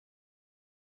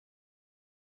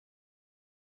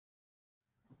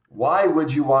Why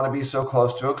would you want to be so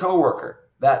close to a coworker?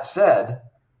 That said,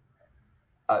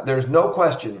 there's no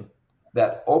question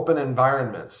that open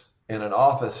environments in an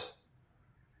office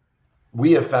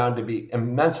we have found to be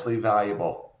immensely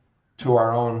valuable to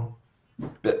our own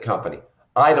bit company.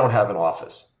 I don't have an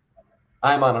office.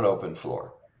 I'm on an open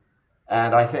floor.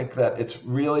 And I think that it's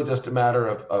really just a matter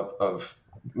of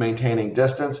maintaining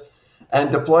distance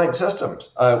and deploying systems.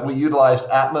 We utilized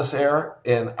AtmosAir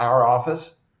in our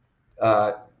office.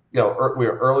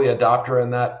 We're early adopter in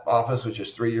that office, which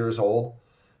is 3 years old.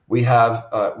 We have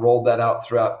rolled that out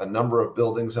throughout a number of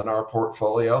buildings in our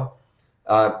portfolio.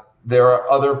 There are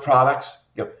other products,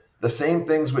 the same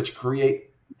things which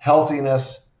create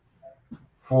healthiness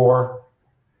for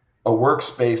a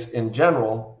workspace in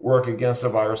general work against a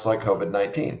virus like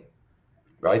COVID-19,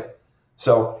 right?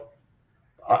 So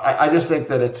I just think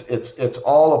that it's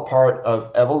all a part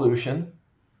of evolution,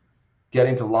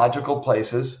 getting to logical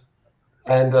places,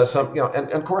 and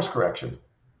and course correction.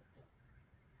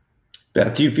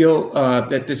 Beth, do you feel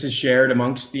that this is shared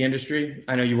amongst the industry?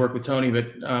 I know you work with Tony, but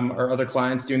are other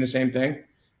clients doing the same thing,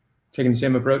 taking the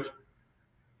same approach?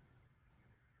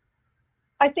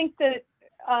 I think that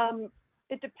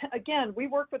it depends. Again, we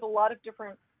work with a lot of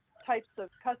different types of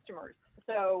customers.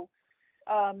 So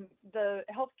the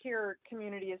healthcare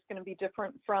community is going to be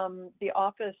different from the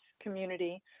office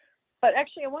community. But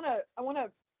actually, I want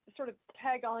to sort of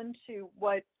tag on to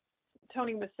what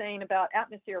Tony was saying about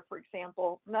AtmosAir, for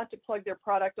example, not to plug their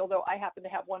product, although I happen to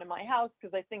have one in my house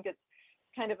because I think it's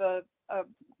kind of a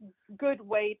good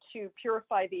way to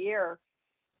purify the air.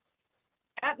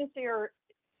 AtmosAir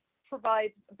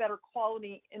provides a better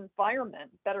quality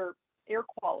environment, better air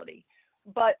quality.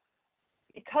 But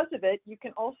because of it, you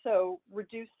can also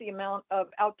reduce the amount of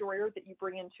outdoor air that you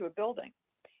bring into a building.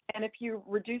 And if you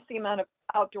reduce the amount of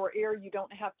outdoor air, you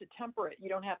don't have to temper it, you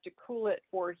don't have to cool it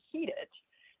or heat it.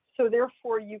 So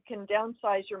therefore, you can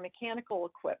downsize your mechanical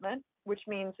equipment, which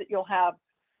means that you'll have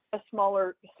a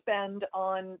smaller spend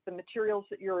on the materials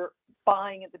that you're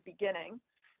buying at the beginning.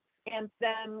 And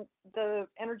then the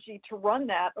energy to run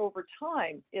that over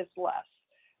time is less.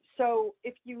 So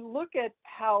if you look at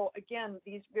how, again,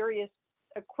 these various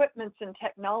equipments and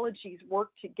technologies work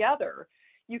together,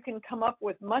 you can come up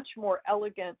with much more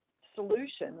elegant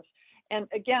solutions. And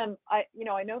again, I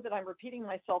know that I'm repeating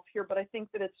myself here, but I think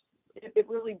that it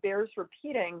really bears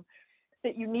repeating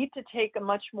that you need to take a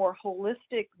much more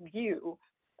holistic view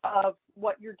of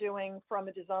what you're doing from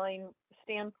a design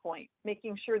standpoint,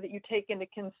 making sure that you take into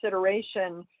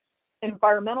consideration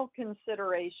environmental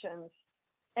considerations,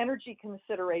 energy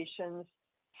considerations,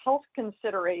 health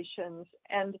considerations,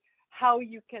 and how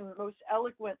you can most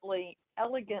elegantly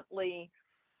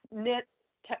knit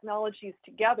technologies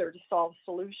together to solve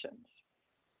solutions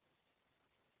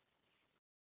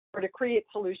or to create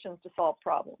solutions to solve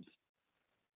problems.